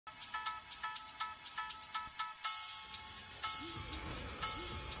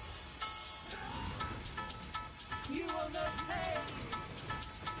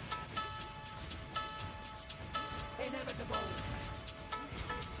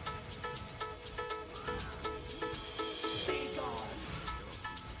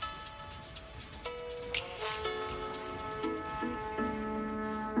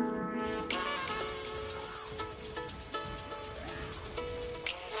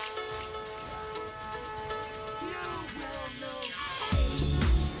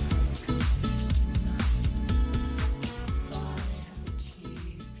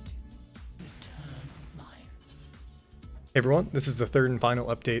Hey everyone, this is the third and final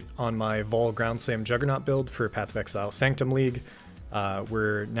update on my Vaal Ground Slam Juggernaut build for Path of Exile Sanctum League.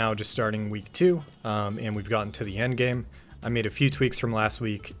 We're now just starting week 2, and we've gotten to the end game. I made a few tweaks from last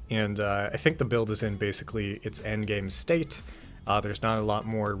week, and I think the build is in basically its end game state. There's not a lot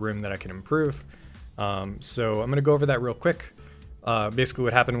more room that I can improve. So I'm going to go over that real quick. Basically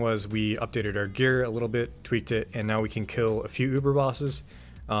what happened was we updated our gear a little bit, tweaked it, and now we can kill a few Uber bosses.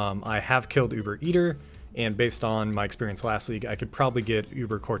 I have killed Uber Eater, and based on my experience last league, I could probably get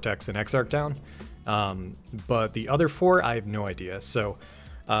Uber Cortex and Exarch down. But the other 4, I have no idea. So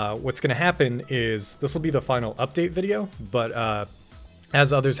what's going to happen is this will be the final update video, but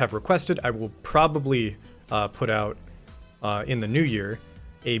as others have requested, I will probably put out in the new year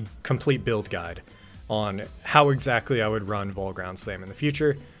a complete build guide on how exactly I would run Vaal Ground Slam in the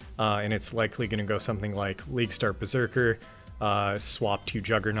future. And it's likely going to go something like League Start Berserker, swap to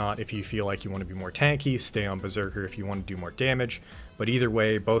Juggernaut if you feel like you want to be more tanky, stay on Berserker if you want to do more damage. But either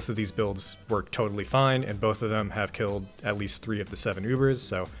way, both of these builds work totally fine, and both of them have killed at least 3 of the 7 Ubers.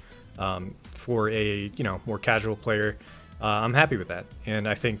 So for a more casual player, I'm happy with that. And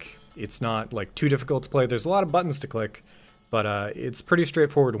I think it's not like too difficult to play. There's a lot of buttons to click, but it's pretty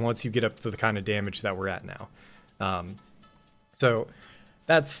straightforward once you get up to the kind of damage that we're at now. So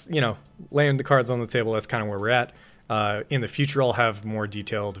that's, laying the cards on the table. That's kind of where we're at. In the future, I'll have more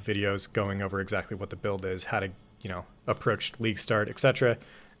detailed videos going over exactly what the build is, how to, approach league start, etc.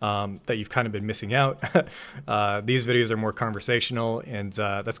 That you've kind of been missing out. These videos are more conversational, and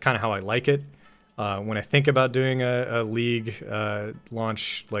that's kind of how I like it. When I think about doing a league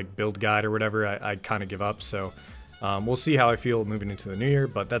launch, like build guide or whatever, I kind of give up. So we'll see how I feel moving into the new year,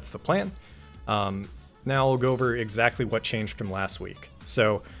 but that's the plan. Now I'll go over exactly what changed from last week.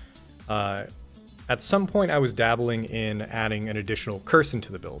 So at some point, I was dabbling in adding an additional curse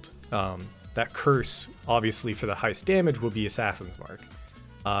into the build. That curse, obviously, for the highest damage will be Assassin's Mark.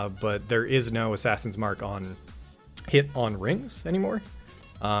 But there is no Assassin's Mark on hit on rings anymore.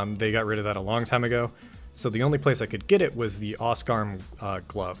 They got rid of that a long time ago. So the only place I could get it was the Oscarm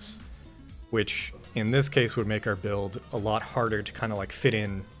gloves, which in this case would make our build a lot harder to kind of like fit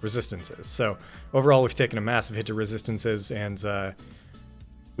in resistances. So overall, we've taken a massive hit to resistances, and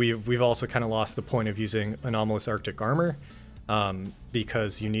we've also kind of lost the point of using anomalous Arctic armor,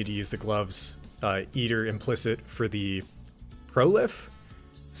 because you need to use the gloves Eater implicit for the prolif.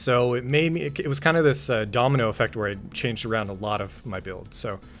 So it made me, it was kind of this domino effect where I changed around a lot of my build.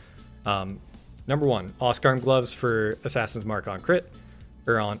 So number 1, Oscarm gloves for Assassin's Mark on crit,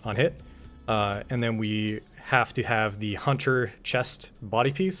 or on hit. And then we have to have the Hunter chest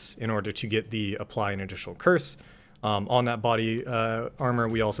body piece in order to get the apply an additional curse. On that body armor,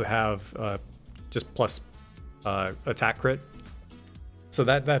 we also have just plus attack crit. So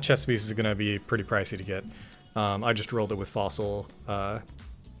that chest piece is going to be pretty pricey to get. I just rolled it with fossil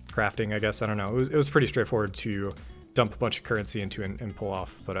crafting, I guess. I don't know. It was pretty straightforward to dump a bunch of currency into and pull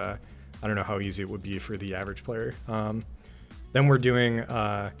off, but I don't know how easy it would be for the average player. Then we're doing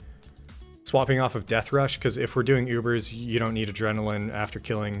swapping off of Death Rush, because if we're doing Ubers, you don't need adrenaline after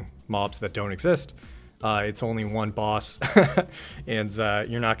killing mobs that don't exist. It's only one boss, and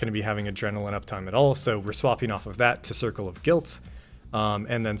you're not going to be having adrenaline uptime at all, so we're swapping off of that to Circle of Guilt.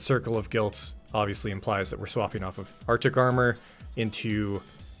 And then Circle of Guilt obviously implies that we're swapping off of Arctic Armor into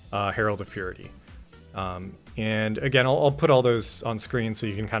Herald of Purity. And again, I'll put all those on screen so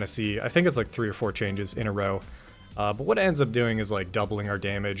you can kind of see. I think it's like 3 or 4 changes in a row. But what it ends up doing is like doubling our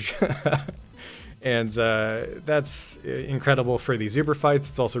damage. And that's incredible for these Uber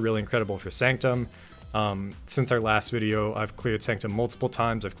fights. It's also really incredible for Sanctum. Since our last video, I've cleared Sanctum multiple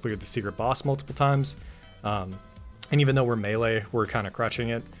times. I've cleared the secret boss multiple times. And even though we're melee, we're kind of crushing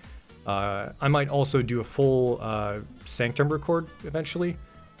it. I might also do a full Sanctum record eventually,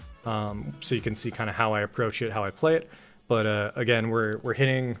 so you can see kind of how I approach it, how I play it. But again, we're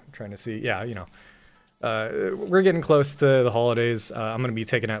hitting, I'm trying to see, yeah, we're getting close to the holidays. I'm going to be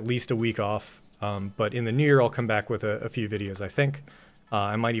taking at least a week off, but in the new year, I'll come back with a few videos, I think.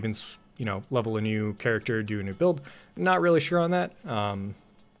 I might even, level a new character, do a new build. Not really sure on that.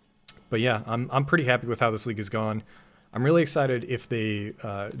 But yeah, I'm pretty happy with how this league has gone. I'm really excited if the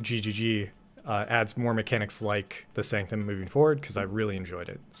GGG adds more mechanics like the Sanctum moving forward, because I really enjoyed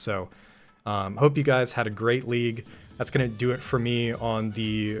it. So hope you guys had a great league. That's going to do it for me on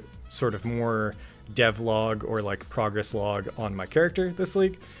the sort of more dev log or like progress log on my character this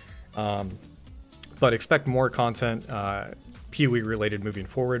league. But expect more content PoE related moving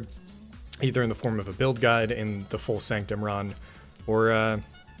forward, either in the form of a build guide in the full Sanctum run, or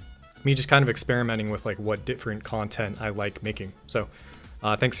me just kind of experimenting with like what different content I like making. So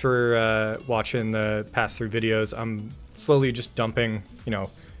thanks for watching the past 3 videos. I'm slowly just dumping, you know,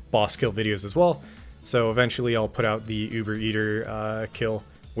 boss kill videos as well. So eventually I'll put out the Uber Eater kill,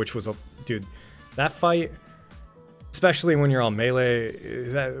 which was a, dude, that fight, especially when you're on melee,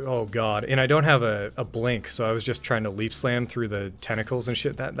 that, oh god. And I don't have a blink, so I was just trying to leap slam through the tentacles and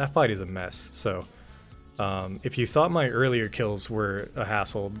shit. That fight is a mess. So if you thought my earlier kills were a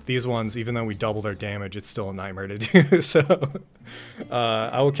hassle, these ones, even though we doubled our damage, it's still a nightmare to do. So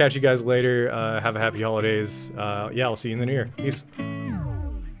I will catch you guys later. Have a happy holidays. Yeah, I'll see you in the new year. Peace.